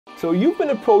So you've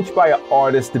been approached by an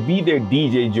artist to be their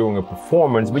DJ during a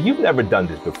performance, but you've never done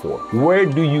this before. Where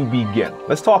do you begin?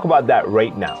 Let's talk about that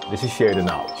right now. This is Share the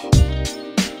Knowledge.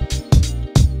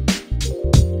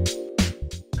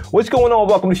 What's going on?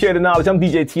 Welcome to Share the Knowledge. I'm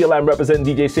DJ TLM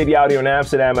representing DJcity out here in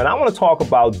Amsterdam, and I want to talk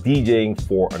about DJing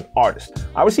for an artist.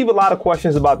 I receive a lot of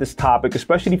questions about this topic,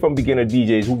 especially from beginner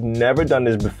DJs who've never done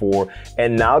this before,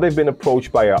 and now they've been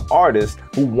approached by an artist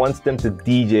who wants them to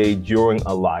DJ during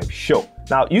a live show.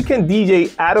 Now, you can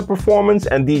DJ at a performance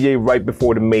and DJ right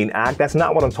before the main act. That's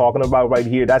not what I'm talking about right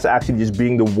here. That's actually just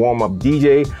being the warm-up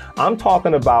DJ. I'm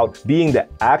talking about being the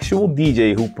actual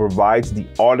DJ who provides the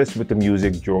artist with the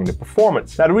music during the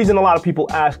performance. Now, the reason a lot of people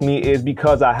ask me is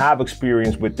because I have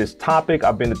experience with this topic.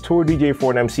 I've been a tour DJ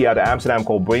for an MC out of Amsterdam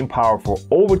called Brainpower for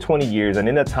over 20 years, and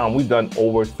in that time, we've done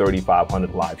over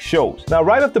 3,500 live shows. Now,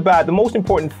 right off the bat, the most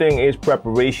important thing is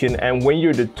preparation, and when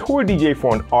you're the tour DJ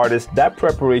for an artist, that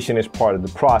preparation is part of the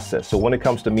process. So when it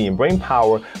comes to me and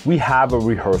Brainpower, we have a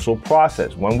rehearsal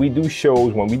process. When we do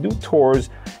shows, when we do tours,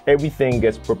 everything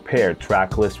gets prepared.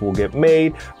 Track lists will get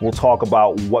made. We'll talk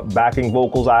about what backing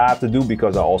vocals I have to do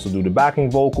because I also do the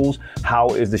backing vocals. How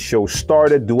is the show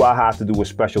started? Do I have to do a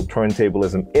special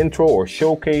turntablism intro or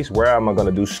showcase? Where am I going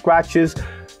to do scratches?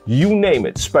 You name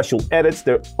it, special edits,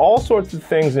 there are all sorts of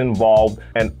things involved,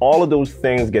 and all of those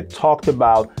things get talked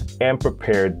about and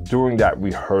prepared during that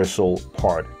rehearsal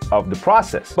part of the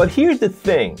process. But here's the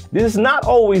thing, this is not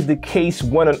always the case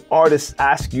when an artist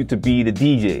asks you to be the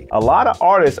DJ. A lot of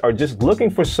artists are just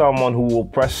looking for someone who will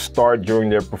press start during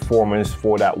their performance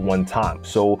for that one time.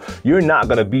 So you're not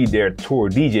gonna be their tour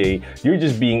DJ, you're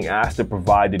just being asked to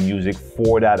provide the music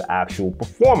for that actual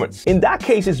performance. In that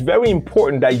case, it's very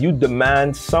important that you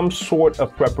demand some sort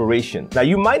of preparation. Now,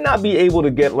 you might not be able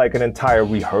to get like an entire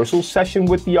rehearsal session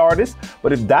with the artist,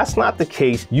 but if that's not the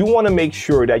case, you want to make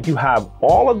sure that you have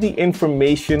all of the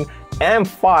information and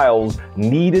files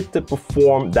needed to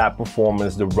perform that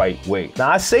performance the right way. Now,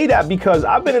 I say that because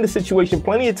I've been in this situation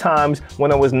plenty of times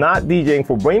when I was not DJing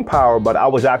for Brainpower, but I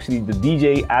was actually the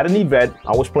DJ at an event.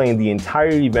 I was playing the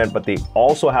entire event, but they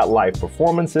also had live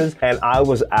performances, and I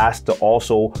was asked to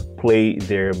also play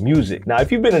their music. Now,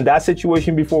 if you've been in that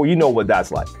situation before, you know what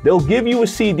that's like. They'll give you a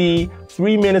CD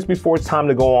 3 minutes before it's time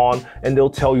to go on, and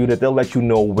they'll tell you that they'll let you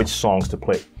know which songs to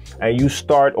play. And you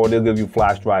start, or they'll give you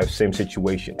flash drive, same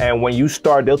situation. And when you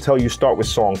start, they'll tell you start with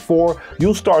song 4.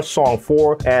 You'll start song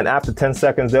 4, and after 10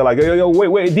 seconds, they're like, yo,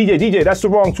 wait, DJ, that's the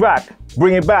wrong track.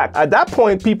 Bring it back. At that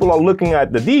point, people are looking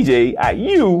at the DJ, at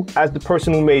you, as the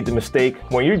person who made the mistake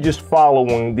when you're just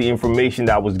following the information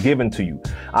that was given to you.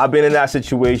 I've been in that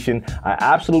situation. I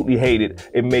absolutely hate it.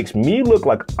 It makes me look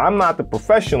like I'm not the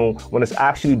professional when it's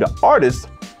actually the artist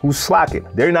who's slacking.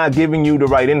 They're not giving you the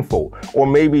right info. Or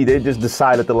maybe they just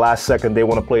decide at the last second they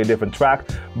want to play a different track,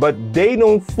 but they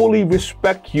don't fully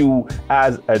respect you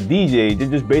as a DJ. They're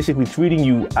just basically treating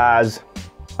you as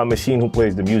a machine who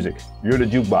plays the music. You're the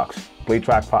jukebox. Play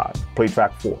track 5, play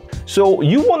track 4. So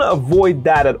you want to avoid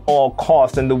that at all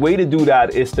costs, and the way to do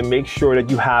that is to make sure that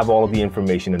you have all of the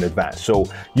information in advance. So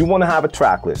you want to have a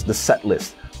track list, the set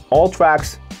list, all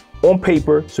tracks on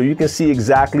paper so you can see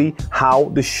exactly how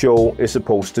the show is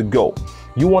supposed to go.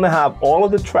 You want to have all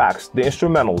of the tracks, the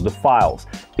instrumentals, the files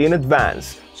in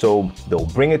advance. So they'll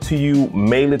bring it to you,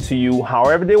 mail it to you,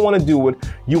 however they want to do it.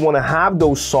 You want to have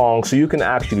those songs so you can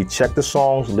actually check the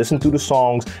songs, listen to the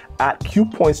songs, add cue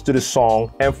points to the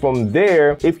song, and from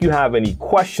there, if you have any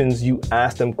questions, you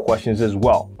ask them questions as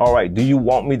well. All right, do you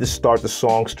want me to start the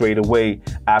song straight away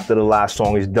after the last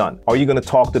song is done? Are you going to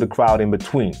talk to the crowd in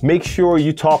between? Make sure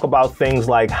you talk about things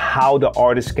like how the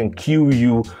artist can cue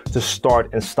you to start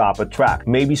and stop a track.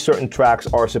 Maybe certain tracks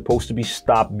are supposed to be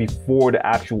stopped before the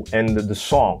actual end of the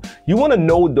song. You want to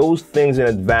know those things in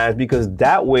advance because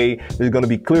that way there's going to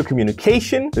be clear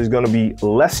communication, there's going to be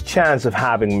less chance of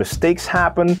having mistakes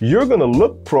happen. You're going to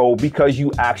look pro because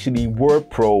you actually were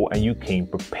pro and you came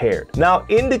prepared. Now,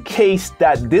 in the case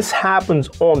that this happens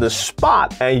on the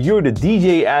spot and you're the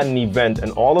DJ at an event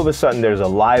and all of a sudden there's a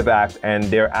live act and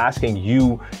they're asking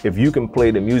you if you can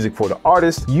play the music for the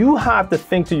artist, you have to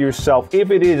think to yourself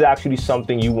if it is actually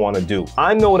something you want to do.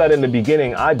 I know that in the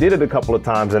beginning, I did it a couple of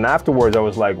times and afterwards I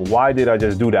was like, why did I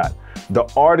just do that? The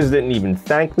artist didn't even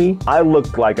thank me. I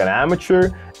looked like an amateur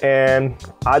and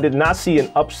I did not see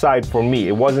an upside for me.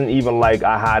 It wasn't even like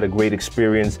I had a great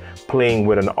experience playing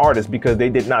with an artist because they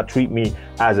did not treat me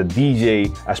as a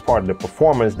DJ as part of the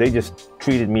performance. They just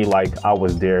treated me like I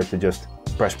was there to just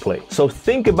press play. So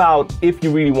think about if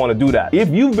you really want to do that. If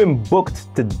you've been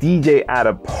booked to DJ at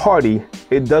a party,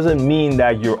 it doesn't mean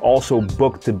that you're also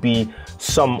booked to be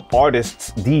some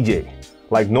artist's DJ.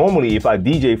 Like normally, if I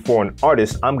DJ for an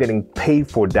artist, I'm getting paid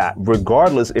for that,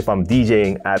 regardless if I'm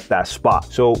DJing at that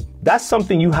spot. So that's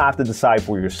something you have to decide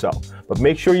for yourself. But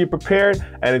make sure you're prepared,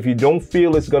 and if you don't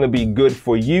feel it's gonna be good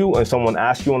for you and someone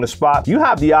asks you on the spot, you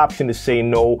have the option to say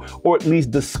no, or at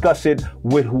least discuss it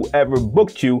with whoever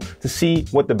booked you to see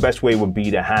what the best way would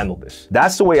be to handle this.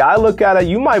 That's the way I look at it.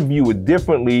 You might view it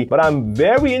differently, but I'm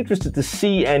very interested to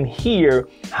see and hear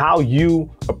how you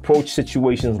approach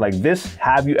situations like this.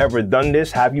 Have you ever done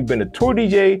this? Have you been a tour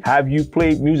DJ? Have you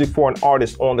played music for an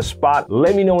artist on the spot?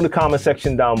 Let me know in the comment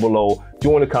section down below.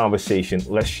 Join the conversation.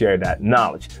 Let's share that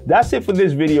knowledge. That's it for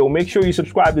this video. Make sure you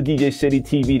subscribe to DJcity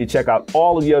TV to check out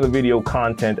all of the other video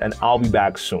content, and I'll be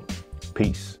back soon.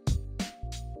 Peace.